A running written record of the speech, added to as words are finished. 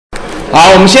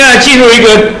好，我们现在进入一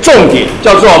个重点，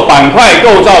叫做板块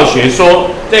构造学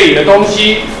说。这里的东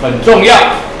西很重要。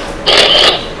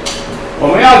我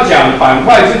们要讲板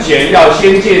块之前，要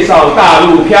先介绍大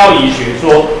陆漂移学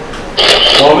说。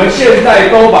我们现在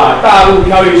都把大陆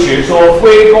漂移学说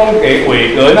归功给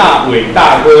韋格纳伟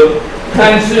大哥，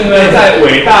但是呢，在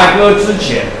伟大哥之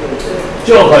前，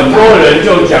就很多人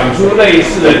就讲出类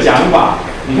似的讲法。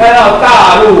你看到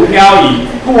大陆漂移，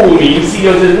顾名思义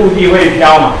就是陆地会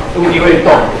飘嘛，陆地会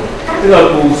动。这个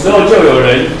古时候就有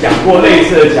人讲过类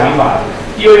似的讲法。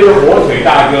第二个火腿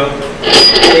大哥，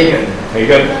培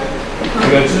根，这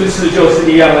个知识就是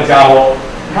力量的家伙。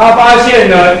他发现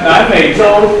呢，南美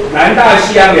洲、南大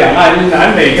西洋两岸，就是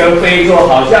南美跟非洲，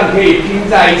好像可以拼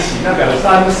在一起。那表示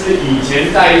他们是以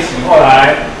前在一起，后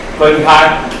来分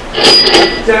开。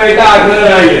这位大哥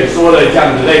呢，也说了这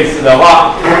样子类似的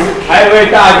话。还有一位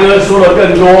大哥说了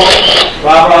更多，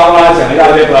巴拉巴拉巴拉讲一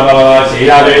大堆，巴拉巴拉巴拉写一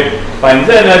大堆。反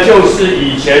正呢，就是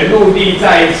以前陆地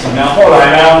在一起呢，后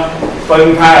来呢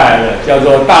分开来了，叫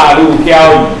做大陆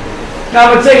漂移。那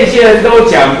么这些人都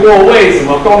讲过，为什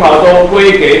么功劳都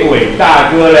归给伟大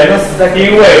哥呢？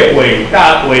因为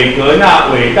韋格纳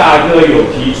伟大哥有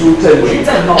提出证据，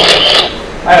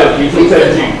他有提出证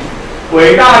据。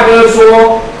伟大哥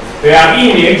说，2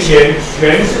亿年前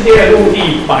全世界的陆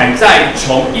地摆在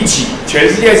一起，全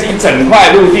世界是一整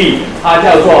块陆地，它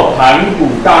叫做盘古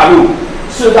大陆。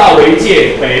赤道为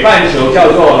界，北半球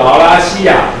叫做劳拉西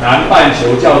亚，南半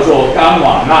球叫做冈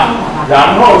瓦纳，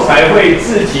然后才会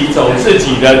自己走自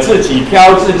己的，自己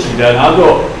漂自己的，然后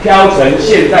就漂成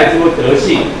现在这个德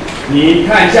性。你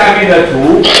看下面的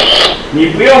图，你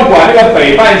不用管那个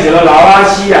北半球的劳拉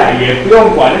西亚，也不用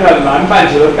管那个南半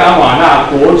球的冈瓦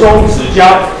纳，国中只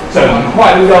教整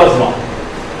块都叫什么？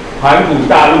盘古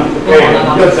大陆，对，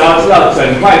你就只要知道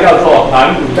整块叫做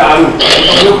盘古大陆，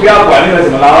你就不要管那个什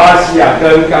么劳拉西亚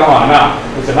跟冈瓦纳，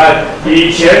整块。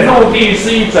以前陆地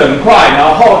是一整块，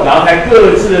然后才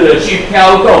各自的去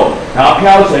飘动，然后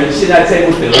飘成现在这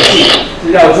部德性，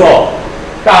这叫做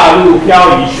大陆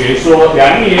漂移学说。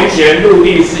2亿年前陆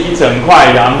地是一整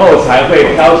块，然后才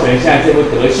会飘成现在这部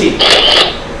德性。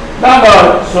那么，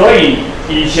所以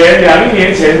以前2亿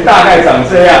年前大概长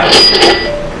这样。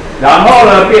然后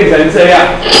呢，变成这样，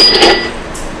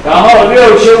然后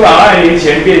6千5百万年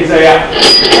前变这样，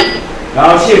然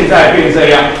后现在变这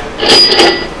样。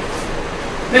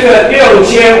那个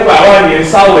6500万年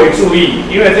稍微注意，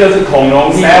因为这个是恐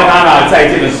龙塞奥纳纳再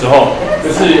见的时候，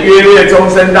就是约中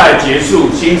生代结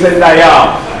束，新生代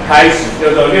要开始，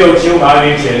叫做6千5百万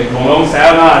年前恐龙塞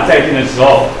奥纳纳再见的时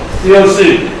候，这就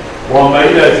是我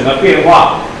们的整个变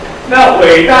化。那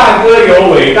伟大哥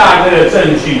有伟大哥的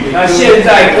证据，那现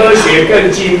在科学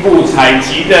更进步，采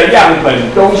集的样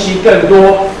本东西更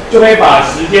多，就可以把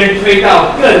时间推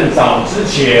到更早之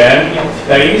前。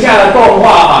等一下的动画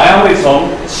好像会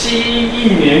从7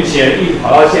亿年前一直跑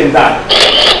到现在。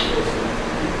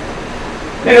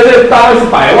那个这大概是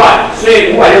100万，所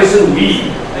以565亿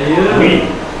，5亿。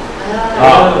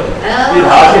好，一直跑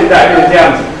到现在变成这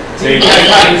样子，所以再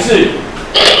看一次。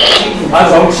它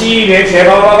从7亿年前，只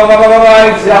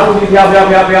要陆地飘，它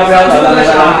那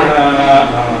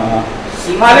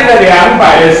个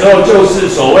200的时候就是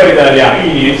所谓的2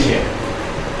亿年前，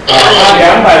它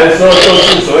200的时候就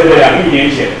是所谓的2亿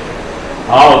年前。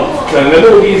好，整个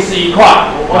陆地是一块，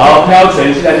然后飘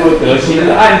成现在这个德性，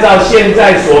是按照现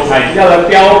在所采集到的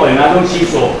标本啊东西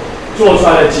所做出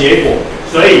来的结果，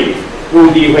所以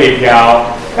陆地会飘。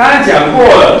刚才讲过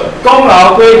了，功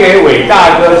劳归给伟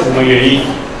大哥，什么原因？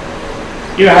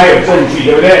因为还有证据，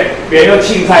对不对？别人都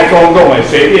钦差公公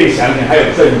随便想想，还有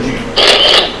证据。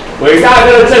伟大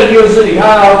哥的证据就是，你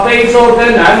看哦，非洲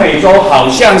跟南美洲好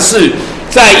像是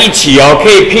在一起哦，可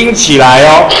以拼起来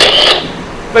哦。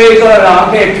非洲的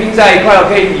狼可以拼在一块，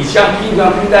可以像拼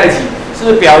在一起，是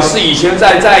不是表示以前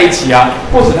在一起啊？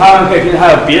不止他们可以拼，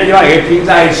还有别的地方也可以拼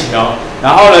在一起哦。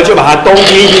然后呢，就把它东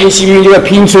拼拼西拼，就会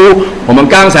拼出我们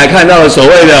刚才看到的所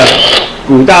谓的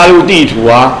古大陆地图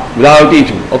啊，古大陆地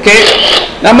图 ，OK。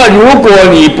那么如果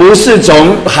你不是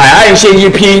从海岸线去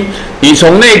拼，你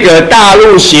从那个大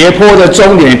陆斜坡的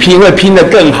终点拼，会拼得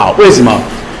更好。为什么？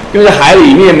因为海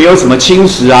里面没有什么侵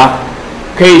蚀啊，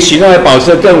可以形状的保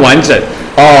持得更完整。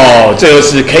哦，这就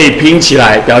是可以拼起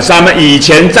来，表示他们以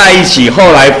前在一起，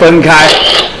后来分开。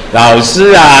老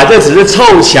师啊，这只是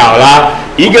凑巧啦，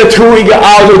一个凸一个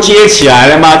凹就接起来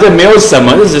了吗？这没有什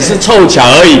么，这只是凑巧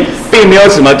而已，并没有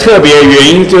什么特别的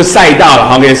原因，就赛道了，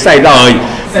好，给赛道而已。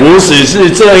不只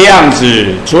是这样子，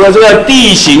除了这个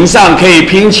地形上可以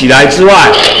拼起来之外，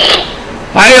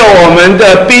还有我们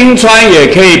的冰川也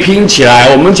可以拼起来。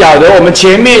我们晓得我们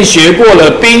前面学过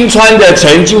了，冰川的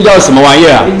成就叫什么玩意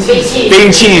儿？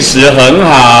冰气石，很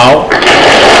好。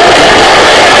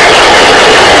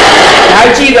你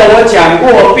还记得我讲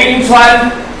过，冰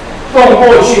川动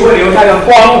过去会留下一个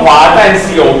光滑但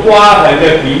是有刮痕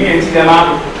的平面，记得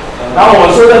吗？然后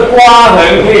我说的刮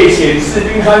痕可以显示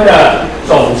冰川的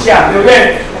走向，对不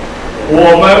对？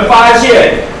我们发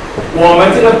现我们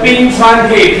这个冰川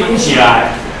可以拼起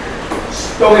来，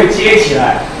都可以接起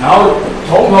来，然后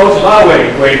从头走到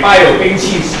尾，尾巴有冰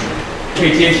气石，可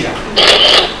以接起来。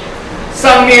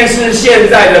上面是现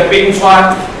在的冰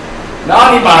川，然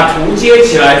后你把图接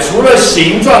起来，除了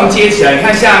形状接起来，你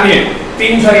看下面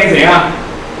冰川也怎样？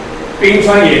冰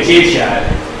川也接起来了。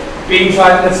冰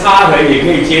川的擦痕也可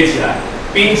以接起来，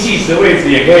冰气石位置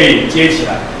也可以接起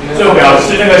来，就表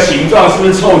示那个形状是不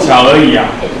是凑巧而已啊？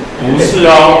不是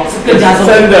哦，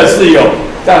真的是有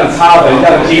这样擦痕这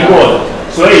样经过的，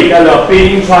所以叫做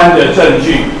冰川的证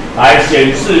据，来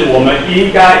显示我们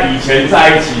应该以前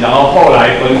在一起，然后后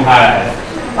来分开来的。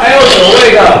还有所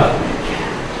谓的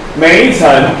每一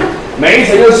层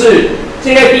就是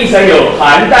这些地层有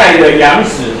寒带的洋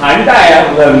史，寒带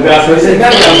啊，冷的，可是你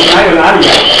看冷还有哪里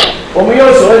啊？我们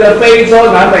有所谓的非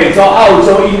洲、南美洲、澳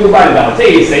洲、印度半岛，这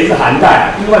里谁是寒带啊？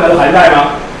印度半岛是寒带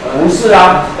吗？不是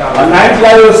啊，南极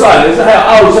就算了，是还有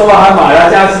澳洲啊、还有马达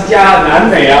加斯加、南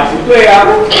美啊，不对啊。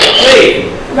所以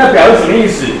那表示什么意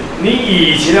思？你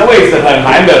以前的位置很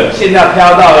寒冷，现在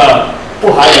飘到了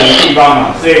不寒冷的地方嘛，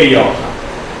所以有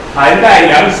寒带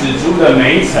洋史植物的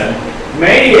每一层。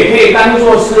煤也可以当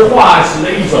作是化石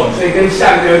的一种，所以跟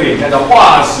象征有点像，叫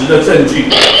化石的证据。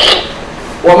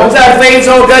我们在非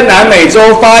洲跟南美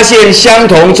洲发现相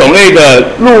同种类的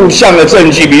陆象的证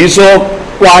据，比如说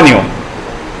蝸牛。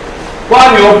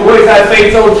蝸牛不会在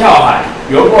非洲跳海，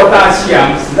游过大西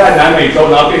洋，死在南美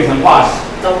洲，然后变成化石。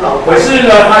可是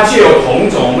呢，它却有同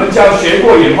种。我们只要学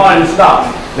过演化，人知道，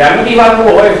两个地方如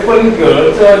果会分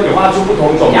隔，这演化出不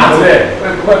同种，对不对？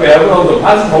会表示不同种，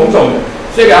它是同种的。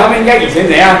所以表示他们应该以前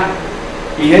怎样？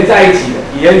以前在一起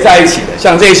的，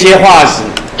像这些化石，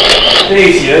这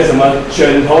里写的什么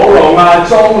卷头龙啊、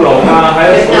钟龙啊，还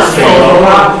有什么水龙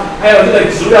啊，还有这个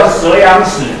植物叫蛇羊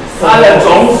史，它的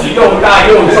种子又大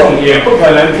又重，也不可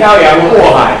能漂洋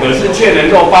过海，可是却能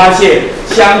够发现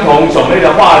相同种类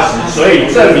的化石，所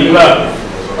以证明了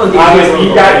它们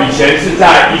应该以前是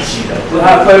在一起的，就是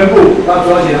它的分布，它主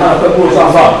要写它的分布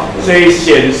状况，所以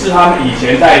显示它们以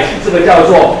前在一起，这个叫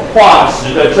做化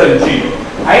石的证据。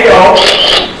还有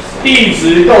地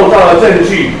质构造的证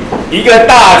据，一个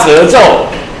大褶皱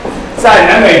在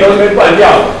南美洲这边断掉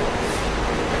了，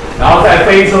然后在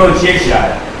非洲接起来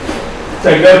了，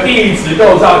整个地质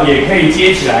构造也可以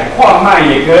接起来，矿脉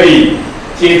也可以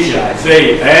接起来，所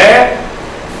以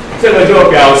这个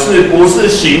就表示不是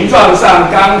形状上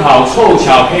刚好凑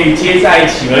巧可以接在一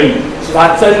起而已，是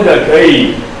它真的可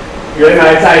以原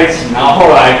来在一起，然后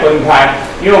后来分开。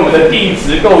因为我们的地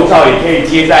质构造也可以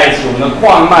接在一起，我们的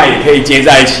矿脉也可以接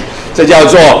在一起，这叫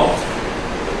做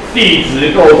地质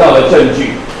构造的证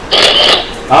据。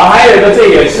然后还有一个，这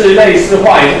也是类似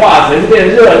化成变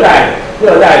热带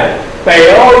的，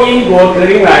北欧、英国、格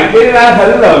陵兰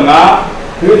很冷啊。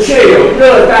可是却有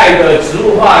热带的植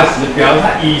物化石，表示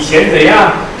它以前怎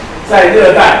样在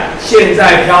热带，现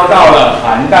在飘到了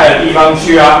寒带的地方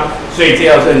去啊，所以这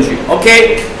要证据。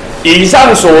OK， 以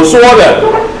上所说的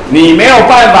你没有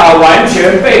办法完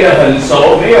全背得很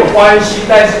熟，没有关系，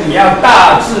但是你要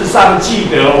大致上记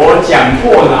得我讲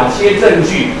过哪些证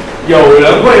据。有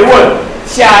人会问，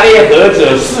下列何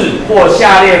者是或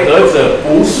下列何者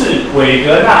不是韦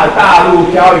格纳大陆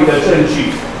漂移的证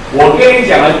据？我跟你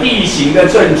讲了地形的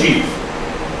证据、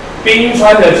冰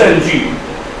川的证据、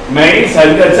煤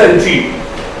层的证据、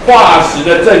化石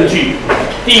的证据、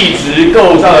地质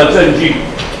构造的证据，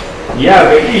你要有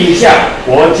个印象，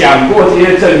我讲过这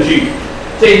些证据，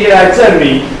这些来证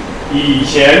明以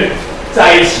前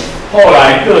在一起，后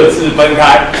来各自分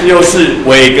开，这就是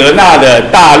韦格纳的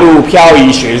大陆漂移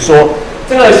学说。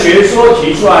这个学说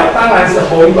提出来，当然是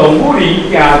轰动不离，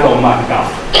加动蛮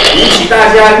高，引起大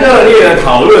家热烈的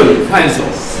讨论探索。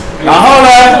然后呢，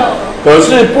可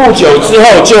是不久之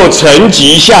后就沉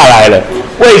寂下来了。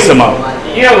为什么？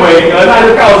因为韦格纳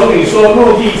就告诉你说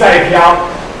陆地在飘，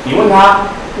你问他，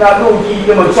那陆地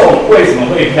那么重，为什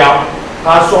么会飘？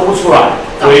他说不出来。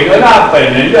韦格纳本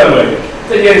人认为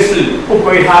这件事不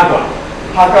归他管，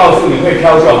他告诉你会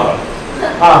飘就好了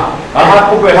啊，然后他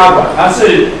不归他管，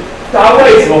他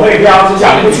为什么会飘，是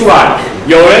讲不出来。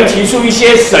有人提出一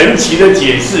些神奇的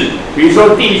解释，比如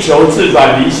说地球自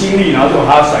转离心力，然后就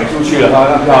把它甩出去了，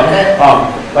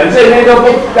反正那都不，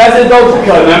但是都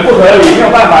可能不合理，没有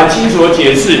办法清楚的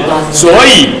解释，所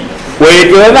以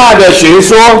韦格纳的学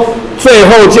说最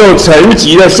后就沉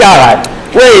寂了下来。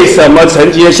为什么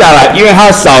沉寂了下来？因为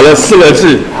它少了4个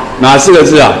字，哪4个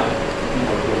字啊？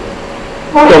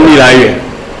动力来源，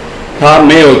它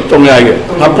没有动力来源，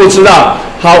它不知道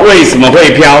它为什么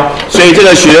会飘，所以这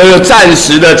个学说就暂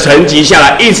时的沉寂下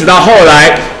来，一直到后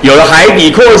来有了海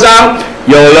底扩张，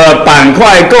有了板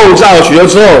块构造学说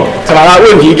之后，才把它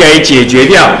问题给解决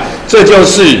掉。这就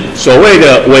是所谓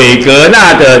的韦格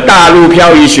纳的大陆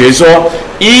漂移学说。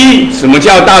什么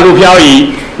叫大陆漂移？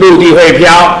陆地会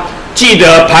飘。记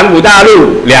得盘古大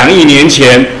陆2亿年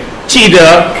前，记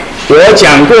得我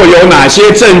讲过有哪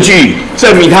些证据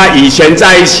证明它以前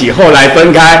在一起，后来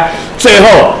分开，最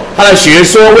后它的学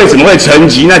说为什么会沉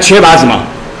寂？那缺乏什么？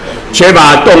缺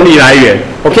乏动力来源。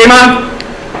OK 吗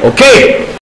 ？OK。